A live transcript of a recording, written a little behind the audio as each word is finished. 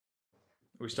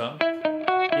we starting?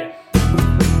 Yeah.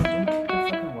 Don't kick the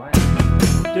fucking wire.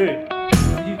 Dude,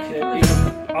 Are you kidding me?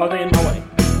 are they in my way?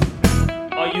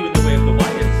 Are you in the way of the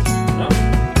wires? No.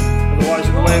 Are the wires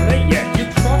in the way of me? Yeah.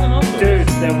 You're trotting on them. Dude,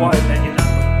 they're wired. They're in that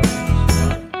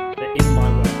way. They're in my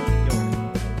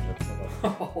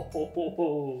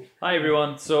way. Hi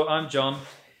everyone, so I'm John.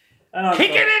 And I'm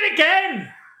Kicking sorry. it again!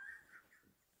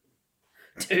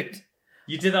 Dude.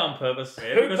 You did that on purpose.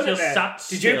 Who because put you're it there? sat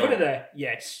Did you still. put it there?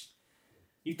 Yes.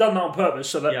 You've done that on purpose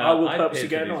so that Yeah, I will I purposely paid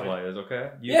get for these annoyed. wires, okay?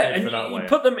 You Yeah, paid and for that you wire.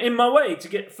 put them in my way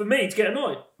for me to get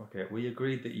annoyed. Okay, we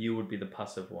agreed that you would be the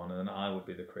passive one and I would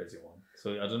be the crazy one.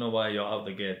 So I don't know why you're out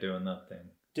the gate doing that thing.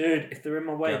 Dude, if they're in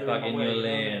my way, Get they're back in in my way. your you know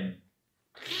what I mean? lane.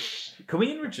 Can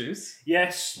we introduce?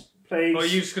 Yes, please. Or are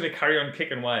you just going to carry on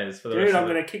kicking wires for the Dude, rest I'm of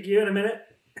it? going to kick you in a minute.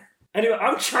 Anyway,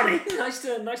 I'm Johnny. nice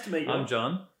to meet you. I'm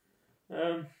John.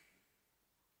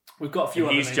 We've got a few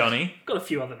other He's names. Johnny. Got a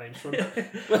few other names for him.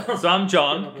 So I'm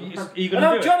John. Are you And going to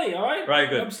I'm do it? Johnny, alright? Right,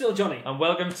 good. I'm still Johnny. And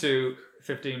welcome to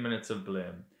 15 Minutes of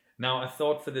Blame. Now, I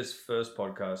thought for this first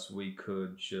podcast we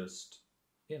could just,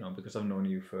 because I've known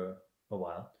you for a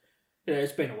while. Yeah,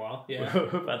 it's been a while. Yeah.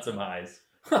 We've had some highs.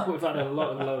 We've had a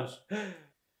lot of lows.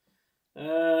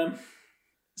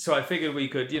 So I figured we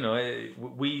could,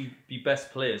 we be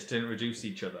best placed to introduce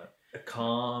each other. A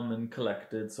calm and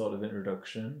collected sort of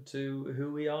introduction to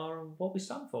who we are and what we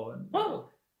stand for. And Well,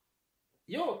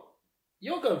 you're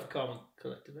going for calm and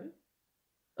collected, eh?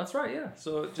 that's right, yeah.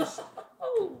 So just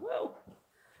Oh, well.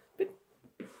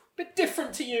 Bit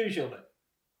different to usual then.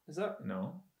 Is that?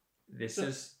 no. This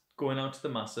is going out to the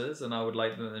masses, and I would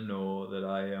like them to know that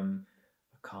I am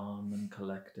a calm and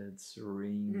collected,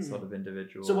 serene sort of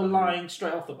individual. So we're lying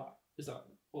straight off the bat. Is that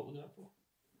what we're going for?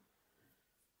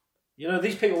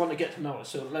 These people want to get to know us,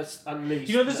 so let's at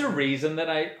least... There's a reason that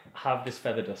I have this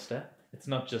feather duster. It's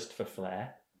not just for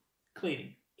flair.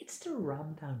 Cleaning. It's to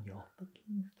ram down your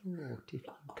fucking throat if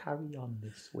you carry on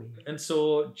this way. And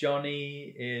so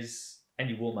Johnny is, and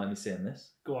you won't mind me saying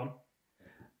this, Go on.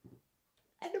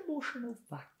 An emotional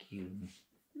vacuum.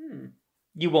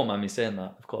 you won't mind me saying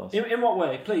that, of course. In what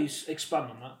way? Please expand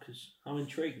on that, because I'm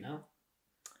intrigued now.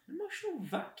 Emotional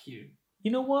vacuum. You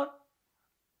know what?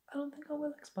 I don't think I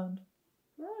will expand.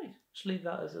 Right. Just leave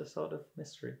that as a sort of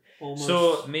mystery. Almost,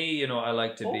 So me, I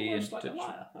like to be in almost like touch. a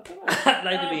liar. I don't know. I'd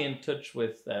like to be in touch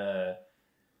with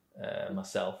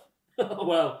myself.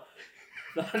 Well,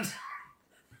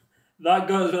 that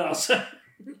goes without saying,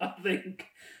 I think.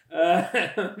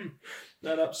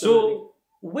 That absolutely. So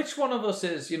which one of us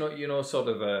is, sort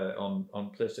of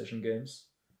on PlayStation games,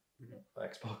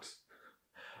 Xbox?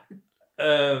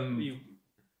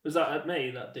 Was that at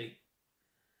me, that dig?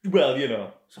 Well,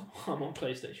 So I'm on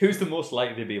PlayStation. who's the most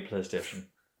likely to be a PlayStation?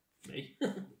 Me.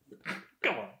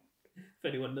 Come on, If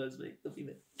anyone knows me, it'll be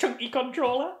me. chunky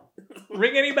controller.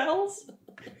 Ring any bells?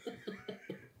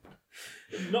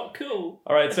 Not cool.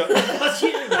 All right, so That's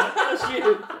you, man. That's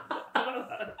you.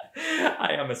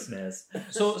 I am a snares.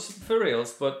 So for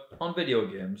reals, but on video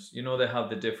games, they have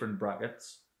the different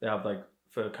brackets. They have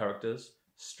for characters,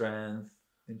 strength,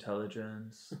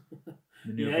 intelligence,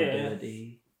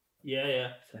 maneuverability,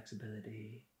 Yeah.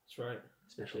 flexibility, That's right.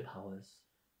 special powers,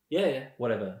 Yeah.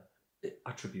 whatever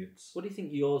attributes. What do you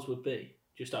think yours would be,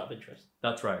 just out of interest?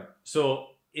 That's right. So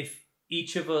if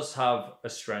each of us have a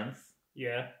strength,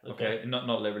 Yeah. okay, not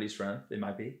literally strength, it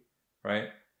might be, right?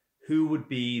 Who would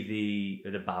be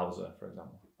the Bowser, for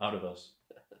example, out of us?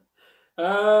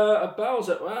 A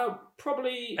Bowser. Well,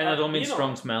 probably. And I don't mean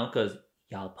strong smell because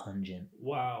Y'all pungent.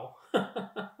 Wow.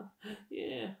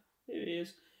 Yeah, it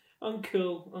is. I'm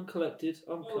cool. I'm collected.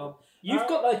 I'm calm. You've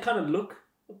got that kind of look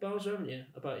of Bowser, haven't you?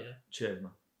 About you. cheers,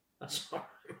 man. That's alright.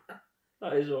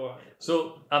 That is alright.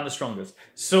 So I'm the strongest.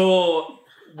 So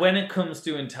when it comes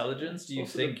to intelligence, do you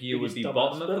Also think the you would biggest be dumbass.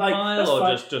 bottom of But, the like, pile that's or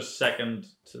fine. just second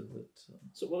to the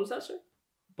So what was that, sir?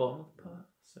 bottom of the pile?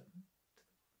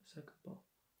 Second bottom.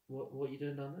 What are you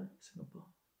doing down there? Second bottom.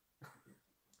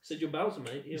 Said you're Bowser,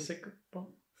 mate. You- Second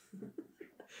bottom.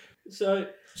 So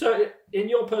in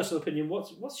your personal opinion,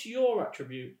 what's your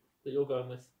attribute that you're going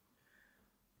with?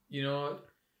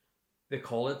 They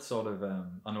call it sort of,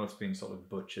 I know it's been sort of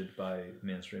butchered by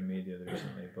mainstream media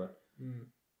recently, but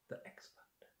the X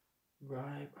Factor.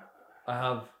 Right. I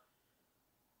have...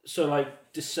 So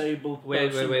like disabled.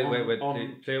 Wait, person wait,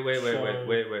 on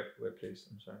please,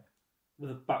 I'm sorry. with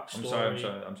a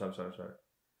backstory. I'm sorry.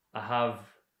 I have...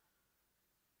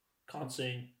 Can't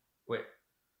sing. Wait.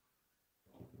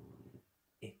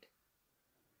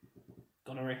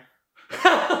 Gonorrhea.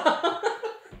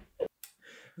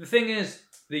 The thing is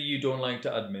that you don't like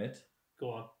to admit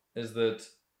Go on. is that,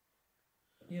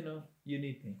 you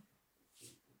need me.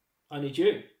 I need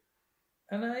you.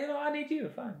 And I need you.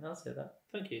 Fine, I'll say that.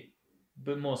 Thank you.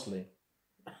 But mostly,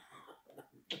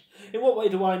 In what way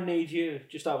do I need you?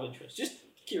 Just out of interest.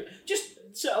 Just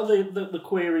settle the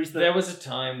queries. there was a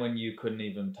time when you couldn't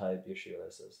even tie up your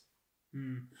shoelaces.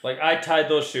 Hmm. Like I tied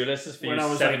those shoelaces for When you I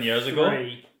was 7 years ago.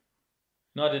 3.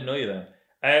 No, I didn't know you then.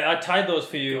 I tied those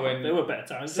for you God, when there were better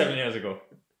times. 7 years ago.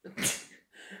 Much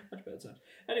better times.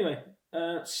 Anyway,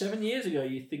 7 years ago,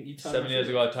 you think you tied 7 years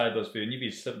ago, I tied those for you, and you've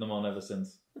been slipping them on ever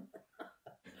since.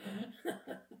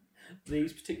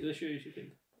 These particular shoes, you think?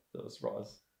 Those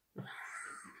rotters.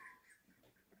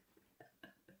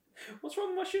 What's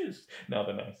wrong with my shoes? No,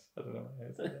 they're nice. I don't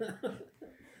know.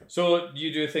 So,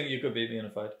 you do think you could beat me in a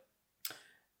fight?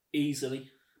 Easily,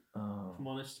 Oh, if I'm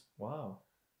honest. wow.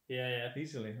 Yeah.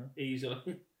 Easily, huh? Easily.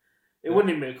 It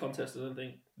wouldn't even be a contest, I don't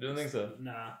think. You don't think so?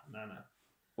 Nah.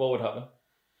 What would happen?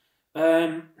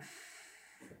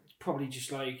 Probably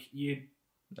just like you'd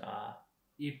Nah.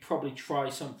 probably try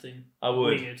something I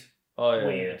would. weird. Oh, yeah.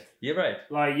 Weird. Yeah. You're right.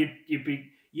 Like you'd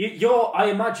be you're. I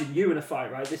imagine you in a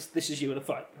fight, right? This is you in a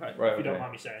fight, right? Right, If you don't okay.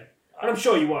 mind me saying, and I'm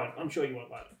sure you won't.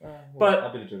 Like Well, But-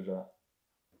 I'll be the judge of that.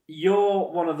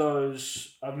 you're one of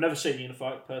those. I've never seen you in a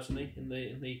fight personally. In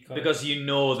the kind of- Because you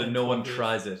know that no one 12 years.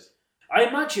 tries it. I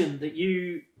imagine that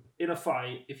you in a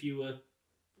fight, if you were,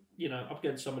 up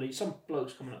against somebody, some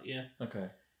bloke's coming at you. Okay.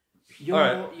 You're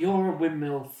Alright. you're a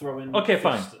windmill throwing. Okay,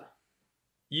 fine. fister.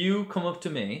 You come up to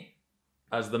me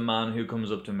as the man who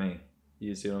comes up to me.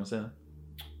 You see what I'm saying?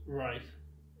 Right.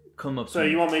 Come up to So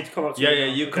me. you want me to come up to Yeah, you? yeah,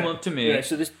 now? you Okay. come up to me. Yeah.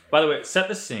 So this. By the way, set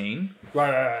the scene.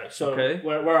 Right. So Okay.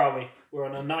 where are we? We're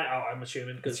on a night out, I'm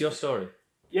assuming. It's your story.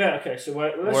 Yeah. Okay. So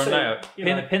let's We're say, on a night out. you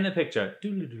Pin, know, pin the picture.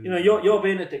 you're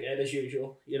being a dickhead as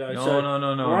usual. No, so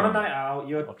no. we're on a night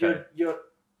out. Okay.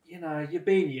 You're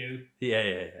being you, Yeah.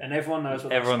 and everyone knows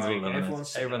what Everyone's that's like. loving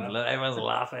Everyone's it. Everyone's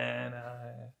laughing.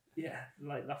 yeah,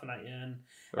 like laughing at you and,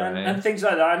 Right. and things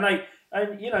like that.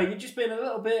 And you're just being a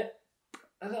little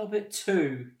bit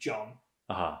too John.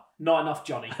 Aha. Not enough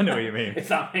Johnny. I know what you mean. If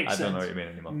that makes I sense. don't know what you mean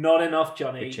anymore. Not enough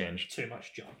Johnny. Big change. Too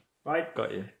much John. Right.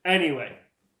 Got you. Anyway,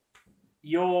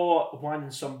 you're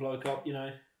winding some bloke up,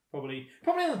 probably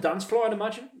on the dance floor, I'd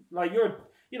imagine. Like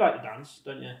you like to dance,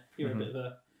 don't you? You're a bit of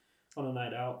a on a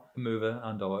night out. A mover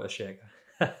and or a shaker.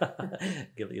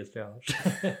 Guilty as charged.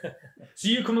 So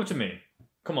you come up to me.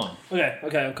 Come on. Okay,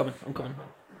 I'm coming.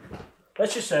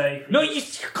 Let's just say No, you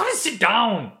gotta sit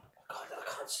down. God, I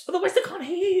can't. Otherwise they can't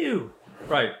hear you.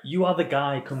 Right, you are the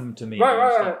guy coming to me.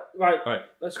 Right. Right.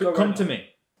 Let's go. Come right to now. me.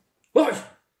 What?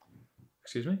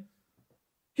 Excuse me?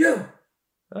 You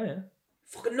Oh yeah.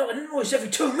 fucking knocking noise every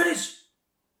 2 minutes.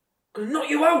 Gonna knock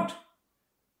you out.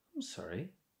 I'm sorry.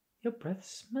 Your breath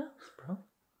smells, bro.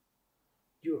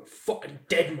 You're a fucking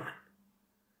dead man.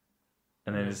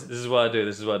 And then this is what I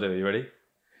do. You ready?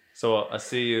 So I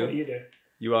see you. What do you do?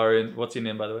 You are in. What's your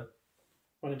name, by the way?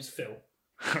 My name's Phil.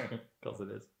 Of course it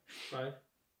is. Right?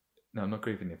 No, I'm not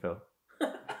grieving you, Phil.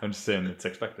 I'm just saying it's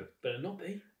expected. Better not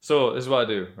be. So this is what I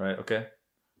do, right? Okay.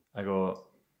 I go,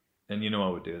 and you know I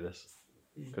would do this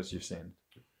because you've seen.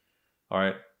 All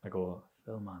right. I go,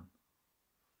 Phil, man.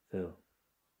 Phil.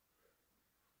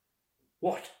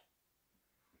 What?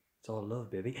 It's all love,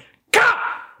 baby.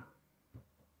 Ka!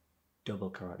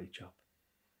 Double karate chop.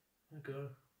 I go.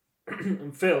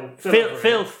 And Phil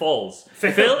falls.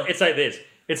 Phil. Phil, it's like this.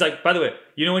 It's like, by the way,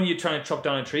 you know when you're trying to chop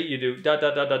down a tree, you do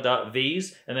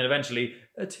these, and then eventually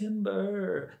a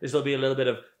timber. This will be a little bit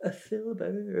of a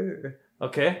filber.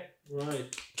 Okay?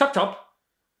 Right. Chop.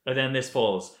 And then this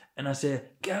falls. And I say,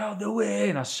 get out the way.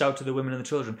 And I shout to the women and the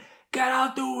children, get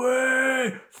out the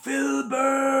way,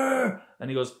 filber. And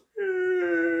he goes,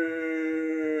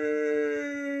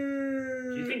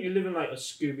 Do you think you live in like a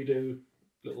Scooby-Doo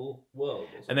little world? Or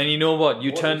something? and then you know what?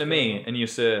 You What turn is to going me on? and you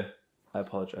say, I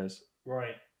apologize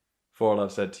Right. for all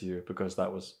I've said to you because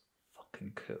that was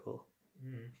fucking cool.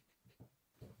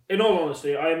 In all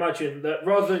honesty, I imagine that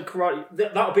rather than karate,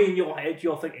 that'll be in your head.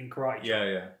 You're thinking karate.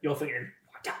 Yeah. You're thinking,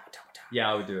 "Wada, wada, wada." Yeah,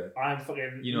 I would do it. I'm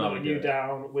fucking You know how we knocking do you it.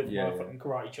 down with Yeah, my yeah. fucking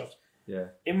karate chops. Yeah.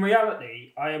 In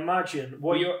reality, I imagine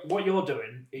what you're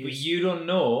doing is. But you don't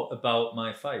know about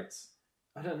my fights.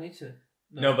 I don't need to.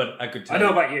 No, but I could tell I know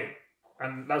you. about you,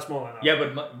 and that's more than enough. Yeah,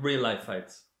 but my real life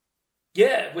fights.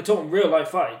 Yeah, we're talking real life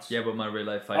fights. Yeah, but my real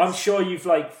life fights. I'm sure you've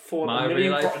like fought My a million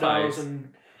real life crocodiles fights.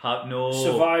 and No.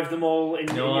 survived them all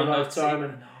in your I'm not lifetime saying-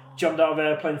 and no. jumped out of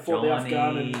airplane, fought the Afghan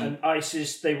Johnny. and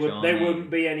ISIS. They Johnny. wouldn't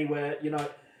be anywhere.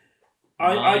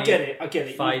 I My get it. I get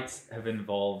it. Fights have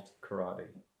involved karate.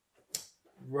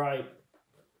 Right.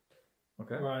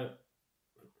 Okay. Right.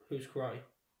 Who's cry?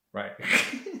 Right.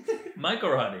 My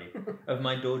karate of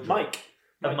my dojo. Mike.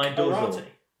 Of my dojo. Karate.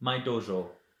 My dojo.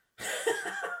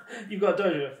 You've got a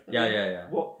dojo. Yeah.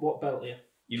 What belt are you?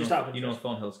 You Just know, out of you know interest.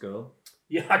 Thornhills School?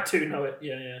 Yeah, I do know it.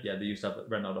 Yeah. Yeah, they used to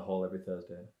rent out a hall every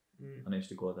Thursday, Mm. and I used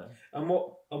to go there. And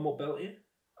what belt are you?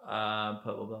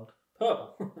 Purple belt.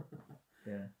 Purple.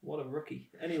 Yeah. What a rookie.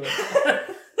 Anyway.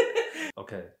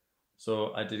 Okay,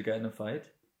 so I did get in a fight,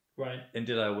 Right. and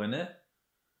did I win it?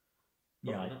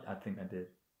 Yeah, Probably not. I think I did.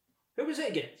 Who was it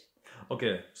against?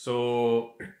 Okay,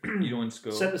 so you know in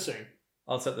school. Set the scene.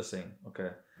 I'll set the scene.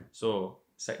 Okay, so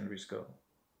secondary school.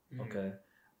 Mm. Okay,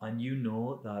 and you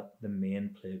know that the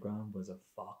main playground was a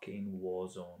fucking war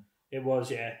zone, It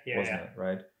was, yeah. wasn't it?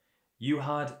 Right. You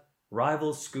had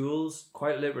rival schools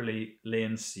quite literally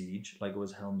laying siege, like it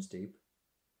was Helm's Deep,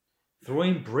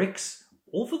 throwing bricks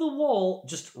over the wall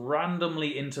just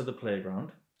randomly into the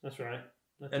playground. That's right.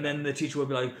 And then the teacher would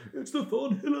be like, "It's the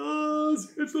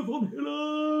Thornhillers! It's the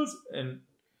Thornhillers!" And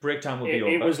break time would be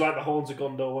over. It was like the horns of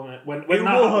Gondor, wasn't it? When It that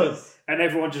happened, was. and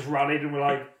everyone just rallied and were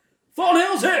like,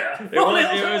 Thornhill's here! It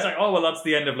Thornhill's was here! like, oh, well, that's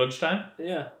the end of lunchtime.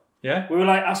 Yeah. Yeah? We were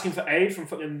like asking for aid from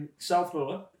fucking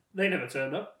Southmore. They never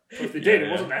turned up. If they did, it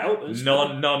wasn't to help us.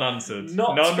 None answered.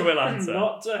 Not None to, will answer.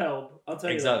 Not to help. I'll tell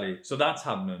you that. Exactly. So that's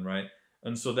happening, right?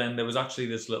 And so then there was actually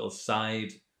this little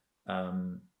side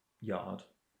yard.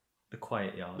 The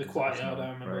quiet yard. The is quiet it's yard, known,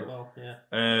 I remember right? it well,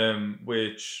 yeah.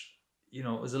 Which, you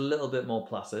know, was a little bit more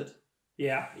placid.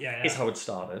 Yeah. Is how it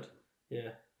started. Yeah.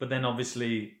 But then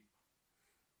obviously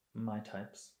my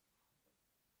types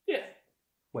Yeah.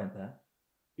 went there.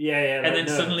 Yeah. And then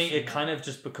nerves. suddenly it kind of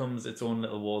just becomes its own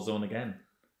little war zone again.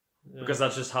 Yeah. Because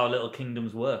that's just how little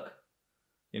kingdoms work.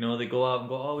 You know, they go out and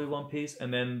go, oh, we want peace.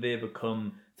 And then they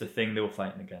become the thing they were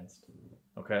fighting against.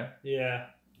 Okay? Yeah.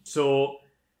 So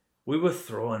we were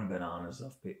throwing bananas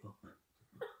off people.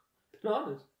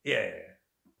 Bananas. Yeah.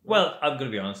 Well, I'm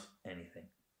going to be honest, anything.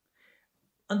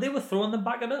 And they were throwing them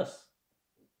back at us.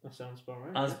 That sounds about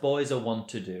right. As boys are wont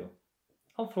to do.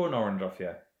 I'll throw an orange off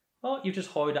you. Oh, you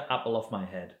just hoid an apple off my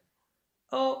head.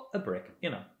 Oh, a brick.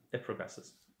 You know, it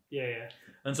progresses. Yeah.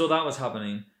 And so that was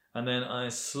happening. And then I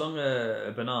slung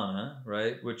a banana,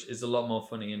 right, which is a lot more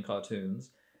funny in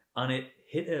cartoons. And it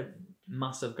hit a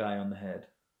massive guy on the head.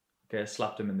 Okay,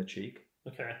 slapped him in the cheek.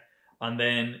 Okay. And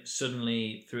then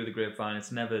suddenly, through the grapevine,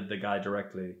 it's never the guy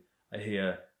directly. I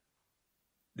hear,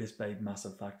 this big,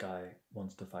 massive, fat guy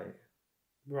wants to fight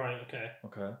you. Right, okay.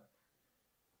 Okay.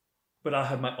 But I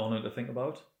had my honour to think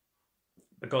about.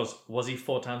 Because was he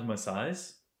 4 times my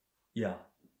size? Yeah.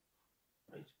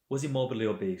 Right. Was he morbidly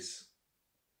obese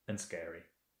and scary?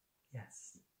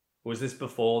 Yes. Was this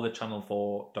before the Channel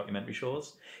 4 documentary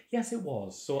shows? Yes, it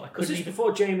was. So I Was couldn't this even...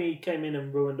 before Jamie came in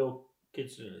and ruined all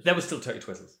kids' dinners? There was still Turkey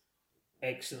Twizzlers.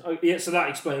 Excellent. Oh, yeah, so that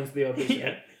explains the obesity.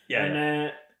 Yeah.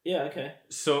 And, yeah, okay.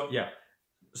 So, yeah.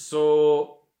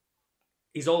 So,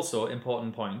 he's also,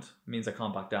 important point, means I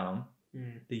can't back down,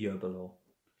 the year below.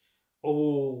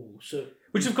 Oh, so...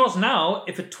 Which, of course, now,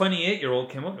 if a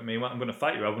 28-year-old came up to me, well, I'm going to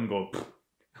fight you, I wouldn't go,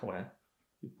 well, a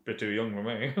bit too young for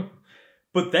me.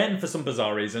 But then, for some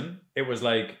bizarre reason, it was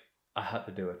like, I had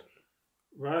to do it.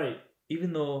 Right.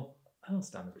 Even though I don't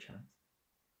stand a chance.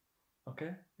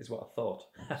 Okay? Is what I thought.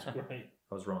 That's great.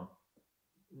 I was wrong.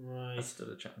 I Right. stood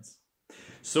a chance.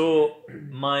 So,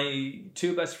 my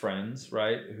 2 best friends,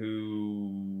 right,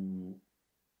 who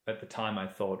at the time I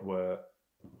thought were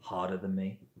harder than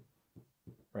me,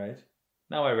 right?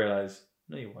 Now I realise,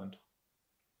 no, you weren't.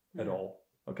 At all.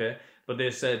 Okay? But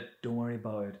they said, don't worry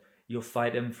about it. You'll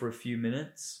fight him for a few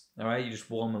minutes, all right? You just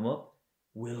warm him up.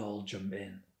 We'll all jump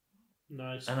in.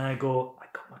 Nice. And I go, I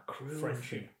got my crew.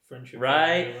 Friendship.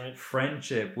 Right? Right.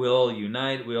 Friendship. We'll all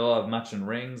unite. We all have matching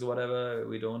rings or whatever.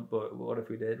 We don't, but what if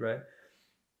we did, right?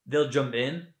 They'll jump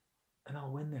in and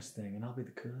I'll win this thing and I'll be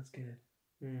the coolest kid.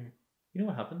 Mm. You know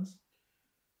what happens?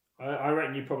 I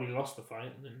reckon you probably lost the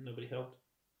fight and then nobody helped.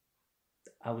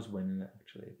 I was winning it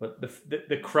actually. But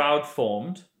the crowd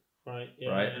formed, Right. Yeah.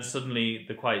 right? Yeah. And suddenly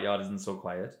the quiet yard isn't so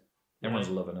quiet. Everyone's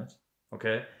loving it.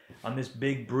 Okay? And this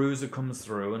big bruiser comes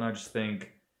through and I just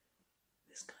think,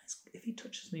 this guy's, if he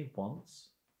touches me once,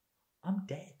 I'm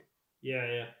dead.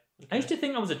 Yeah. I Okay. used to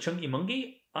think I was a chunky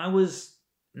monkey. I was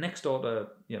next door to,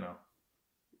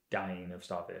 dying of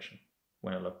starvation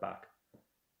when I look back.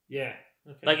 Yeah.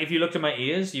 Okay. Like, if you looked at my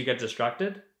ears, you get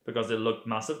distracted because they looked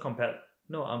massive compared...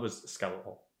 No, I was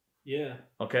skeletal. Yeah.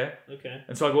 Okay? Okay.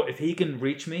 And so I go, if he can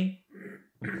reach me,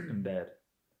 I'm dead.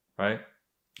 Right?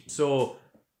 So,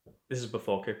 this is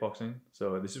before kickboxing.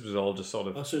 So, this was all just sort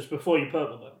of... Oh, so it's before you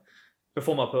purple belt.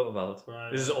 Before my purple belt.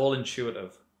 Right. This is all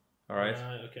intuitive. All right?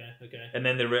 Okay. Okay. And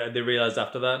then they realized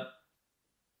after that,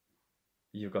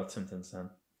 you've got something, son.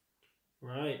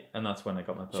 Right. And that's when I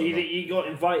got my purple So belt. you got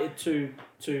invited to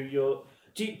your...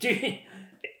 Do you,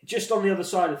 just on the other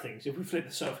side of things, if we flip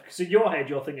the surface, because in your head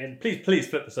you're thinking, Please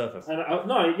flip the surface. and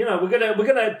no, we're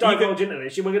gonna divulge into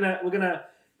this. We're gonna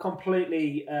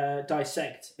completely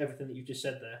dissect everything that you've just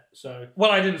said there. So,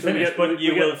 Well, I didn't finish, but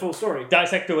you get will the full story.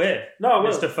 dissect away. No, I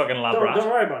will. Mr. fucking lab Don't rat.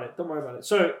 worry about it. Don't worry about it.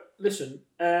 So, listen,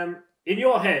 in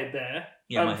your head there,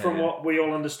 Yeah, my from head, yeah. what we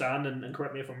all understand, and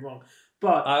correct me if I'm wrong,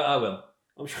 but I will.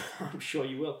 I'm sure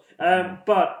you will.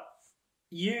 But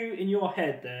you, in your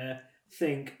head there,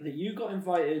 think that you got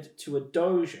invited to a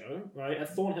dojo, right,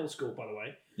 at Thornhill School, by the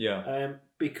way, Yeah.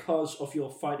 because of your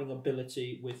fighting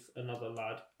ability with another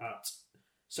lad at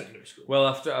secondary school. Well,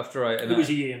 after I... Who was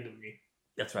a year younger than you.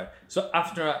 That's right. So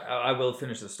after I will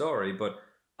finish the story, but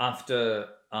after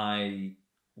I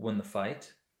won the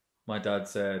fight, my dad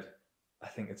said, I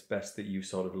think it's best that you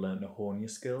sort of learn to hone your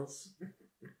skills.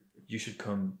 You should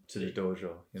come to the dojo.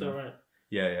 You Is know? that right?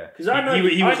 Yeah. Because I know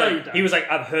he was I know like, your dad. he was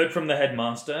like, I've heard from the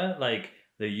headmaster, like,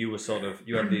 that you were sort of,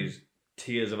 you had these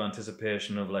tears of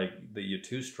anticipation of like, that you're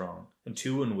too strong and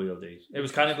too unwieldy. It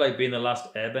was kind of like being the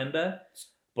last airbender,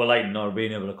 but like not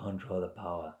being able to control the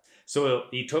power. So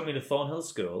he took me to Thornhill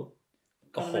School,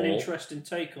 kind of an interesting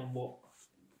take on what.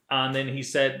 and then he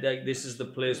said, like, this is the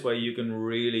place where you can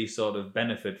really sort of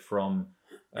benefit from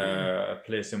a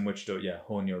place in which to,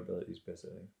 hone your abilities,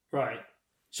 basically. Right.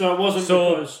 So it wasn't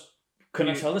So- because. Can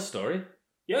I tell the story?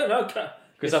 Yeah, no.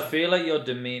 Because I feel like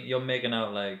you're making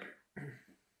out like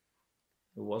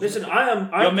it wasn't. Listen, I'm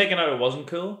You're making out it wasn't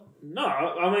cool. No,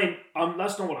 I mean,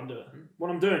 that's not what I'm doing. What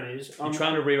I'm doing is You're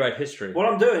trying to rewrite history. What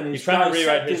I'm doing is You're trying to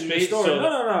rewrite dissecting the history, story. so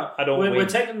No. I don't We're win.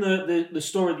 taking the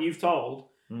story that you've told,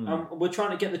 and we're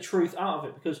trying to get the truth out of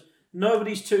it because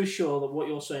nobody's too sure that what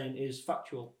you're saying is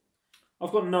factual.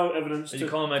 I've got no evidence. Are you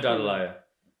calling my dad a liar?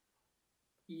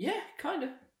 Yeah, kind of.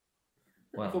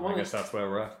 Well, If I'm I guess honest. that's where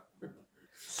we're at.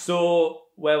 So,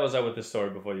 where was I with this story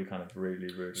before you kind of really...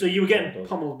 So you were getting told us?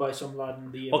 pummeled by some lad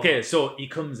in the. Okay, so he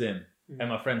comes in, and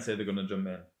my friends say they're going to jump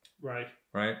in, Right.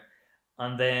 right?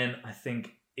 And then I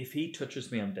think, if he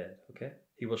touches me, I'm dead, okay?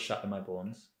 He will shatter my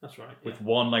bones. That's right. With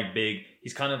one, like, big...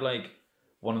 He's kind of like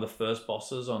one of the first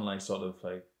bosses on, like, sort of,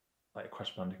 like a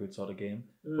Crash Bandicoot sort of game.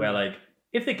 Where, like,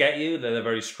 if they get you, they're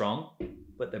very strong,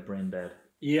 but they're brain dead.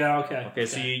 Yeah. Okay. Okay,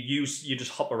 so you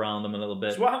just hop around them a little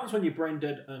bit. So what happens when you're brain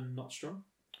dead and not strong?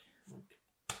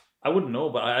 I wouldn't know,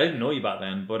 but I didn't know you back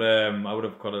then. But I would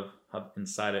have kind of had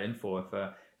insider info if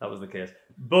that was the case.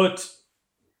 But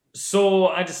so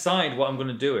I decide what I'm going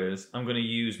to do is I'm going to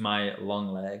use my long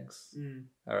legs.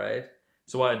 All right.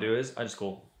 So what I do is I just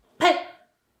go.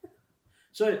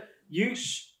 So you.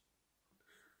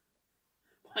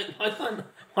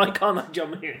 Why can't I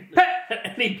jump in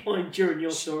at any point during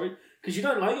your story? Because you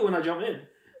don't like it when I jump in.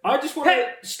 I just want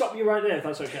to stop you right there, if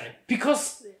that's okay.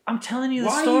 Because I'm telling you the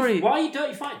Why story. why are you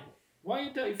dirty fine? Why are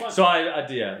you dirty fine? So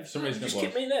for some reason just it was.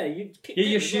 kick me there. You kick Yeah, me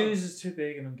your as well. shoes is too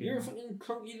big and I'm You're a getting... fucking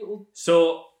clunky little.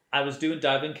 So I was doing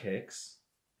diving kicks.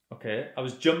 Okay. I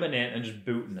was jumping in and just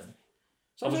booting them.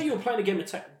 Sounds like you were playing a game of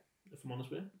Tekken, if I'm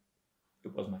honest with you.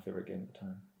 It was my favourite game at the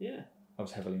time. Yeah. I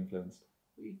was heavily influenced.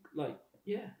 Like,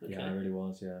 yeah. Okay. Yeah, I really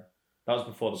was, yeah. That was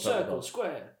before the purple Circle, belt.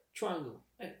 square, triangle,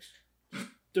 X.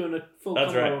 Doing a full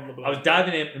That's combo right. on the block. I was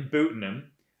diving in and booting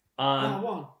him. And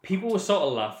one. people were sort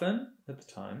of laughing at the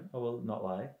time, I will not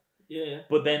lie. Yeah.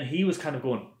 But then he was kind of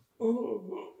going,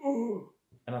 oh.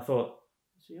 And I thought,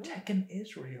 So you're- Tekken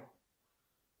is real.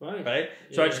 Right. Right?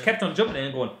 So I just kept on jumping in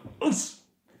and going, oos,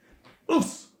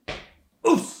 oos,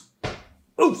 oos,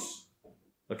 oos.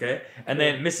 Okay? And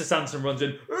then Mr. Sanson runs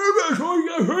in,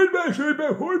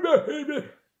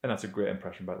 and that's a great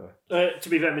impression, by the way. To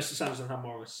be fair, Mr. Sanderson had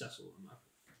more of a Cecil than that.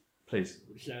 Please.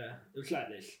 It was like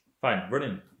this. Fine, run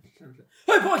in.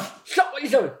 Hey boys, stop what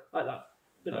you're doing! Like that.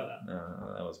 Bit like that.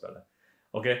 No, that was better.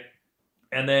 Okay.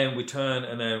 And then we turn,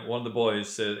 and then one of the boys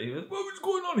said, "What's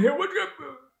going on here? What's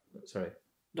up?" Sorry.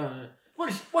 No.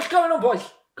 What's going on, boys?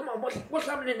 Come on, what's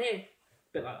happening here?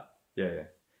 Bit like that. Yeah.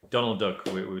 Donald Duck.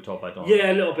 We were taught by Donald.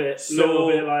 Yeah, a little bit. So- little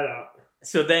bit like that.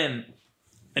 So then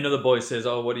another boy says,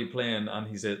 "Oh, what are you playing?" And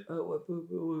he said, "Oh,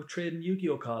 we're trading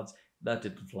Yu-Gi-Oh cards." That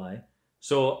didn't fly.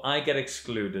 So I get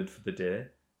excluded for the day,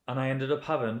 and I ended up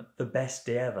having the best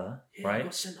day ever. Yeah, right? I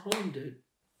got sent home, dude.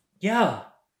 Yeah.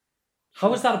 How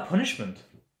was that a punishment?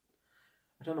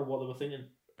 I don't know what they were thinking.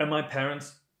 And my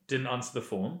parents didn't answer the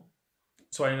phone.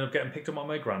 So I ended up getting picked up by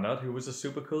my granddad, who was a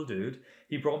super cool dude.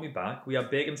 He brought me back. We had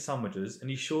bacon sandwiches, and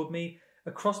he showed me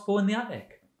a crossbow in the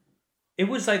attic. It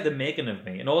was like the making of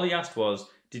me. And all he asked was,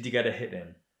 "Did you get a hit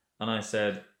in?" And I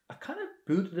said, "I kind of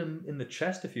booted him in the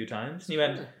chest a few times." And he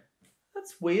went,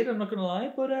 "That's weird, I'm not going to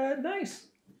lie, but nice."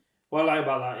 What I like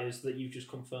about that is that you've just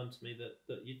confirmed to me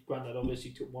that your granddad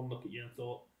obviously took one look at you and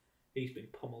thought, he's been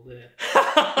pummeled here.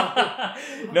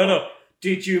 No.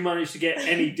 Did you manage to get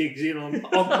any digs in on the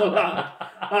lad?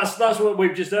 That's what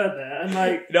we've just heard there. And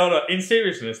like, No. In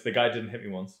seriousness, the guy didn't hit me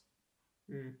once.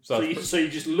 So you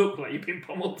just look like you've been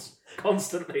pummeled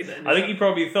constantly. Then I think he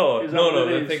probably thought. Is that No. what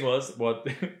it The is? thing was, what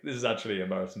this is actually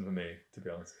embarrassing for me, to be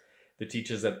honest. The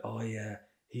teacher said, "Oh yeah,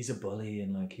 he's a bully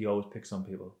and like he always picks on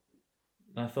people."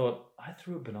 And I thought, I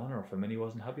threw a banana off him and he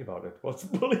wasn't happy about it. What's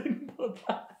bullying about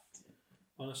that?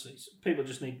 honestly, people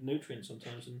just need nutrients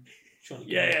sometimes and trying to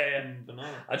Yeah.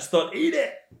 banana. I just thought, eat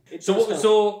it. It So, does help.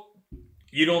 so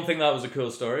you don't think that was a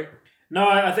cool story? No,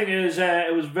 I think it was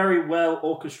a very well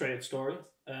orchestrated story.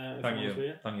 If I'm Thank honest with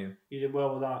you. Thank you. You did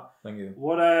well with that. Thank you.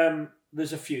 What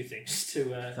there's a few things to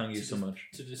Thank you so much.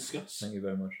 to discuss Thank you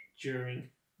very much. during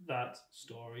that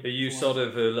story. Are you If I'm sort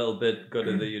of a little bit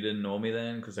gutted that you didn't know me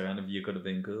then? Because you could have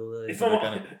been cool. If You I'm,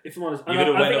 could have if I'm honest, you and could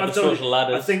have I went think up I've the told social you,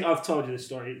 ladders. I think I've told you this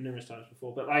story numerous times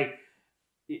before, but like,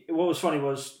 what was funny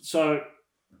was, so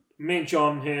me and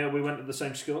John here, we went to the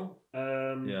same school.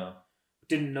 Yeah.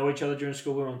 Didn't know each other during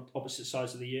school. We were on opposite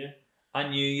sides of the year. I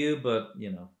knew you, but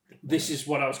you know. This is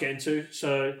what I was getting to.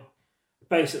 So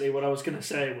basically, what I was going to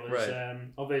say was, Right.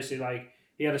 Obviously, like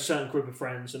he had a certain group of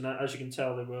friends, and as you can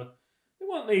tell, they weren't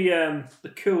the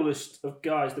coolest of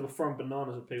guys. They were throwing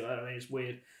bananas at people. I mean, it's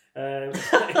weird.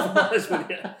 If I'm honest with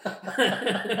you.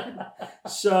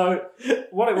 So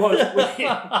what it was,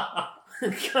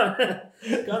 we kind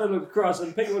of looked across,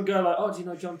 and people would go like, "Oh, do you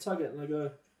know John Tuggett?" And I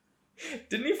go,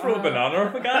 Didn't he throw a banana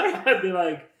off a guy? I'd be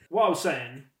like, what I was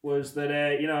saying was that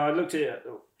I looked at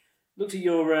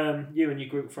your you and your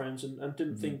group of friends and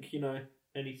didn't think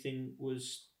anything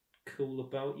was cool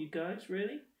about you guys,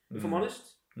 really. If I'm honest,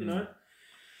 you know.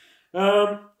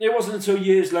 It wasn't until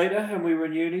years later, and we were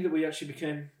in uni, that we actually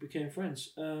became friends.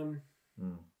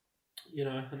 You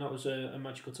know, and that was a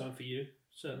magical time for you,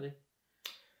 certainly.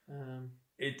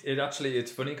 It actually,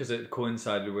 it's funny because it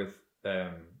coincided with,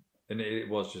 and it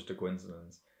was just a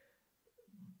coincidence,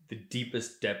 the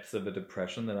deepest depth of a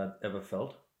depression that I'd ever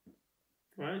felt.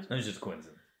 Right. It was just a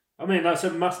coincidence. I mean, that's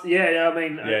a must. Yeah. I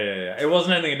mean, Yeah. It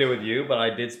wasn't anything to do with you, but I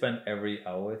did spend every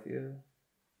hour with you.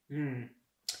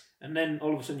 And then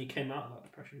all of a sudden you came out of that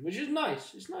depression, which is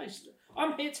nice. It's nice.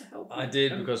 I'm here to help. I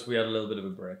did because we had a little bit of a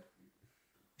break.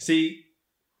 See,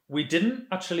 we didn't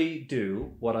actually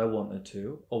do what I wanted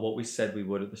to, or what we said we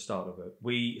would at the start of it.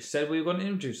 We said we were going to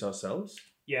introduce ourselves.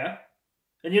 Yeah.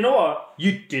 And you know what?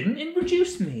 You didn't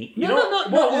introduce me. You No,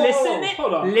 listen it.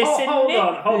 Hold on. Listen Hold it.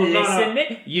 on. Listen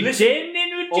it. You Listen. didn't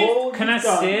introduce. Can I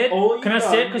say it? Can I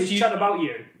say it? Because you chat about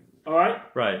you. All right.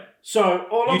 right. So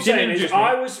all You I'm didn't saying is, introduce me.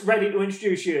 I was ready to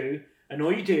introduce you, and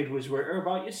all you did was write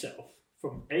about yourself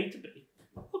from A to B.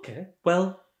 Okay.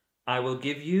 Well, I will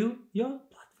give you your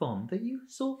platform that you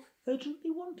so urgently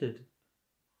wanted.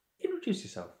 Introduce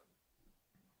yourself.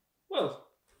 Well,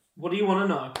 what do you want to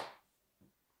know?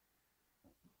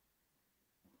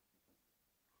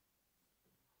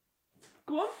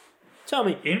 Go on. Tell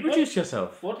me. Introduce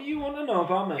yourself. What do you want to know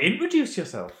about me? Introduce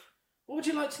yourself. What would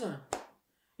you like to know?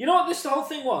 You know what this whole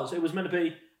thing was? It was meant to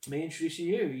be me introducing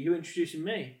you, you introducing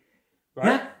me. Right?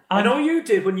 Yeah, And all you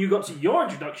did when you got to your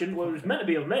introduction, what was meant to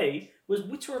be of me, was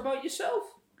witter about yourself.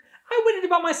 I witted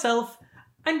about myself,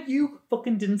 and you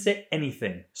fucking didn't say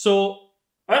anything. So,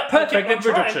 Perfect I'm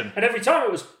introduction. trying, and every time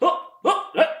it was,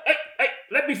 hey,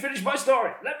 let me finish my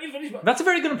story. Let me finish my... that's a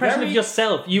very good impression Very- of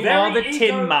yourself. You very are the ego-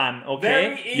 Tin Man, okay?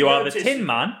 very You are the egotistic. Tin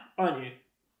Man. Aren't you?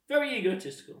 Very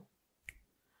egotistical.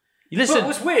 Listen. But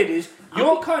what's weird is,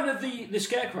 you're kind of the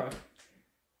scarecrow.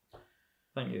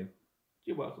 Thank you.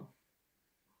 You're welcome.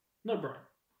 No, Brian.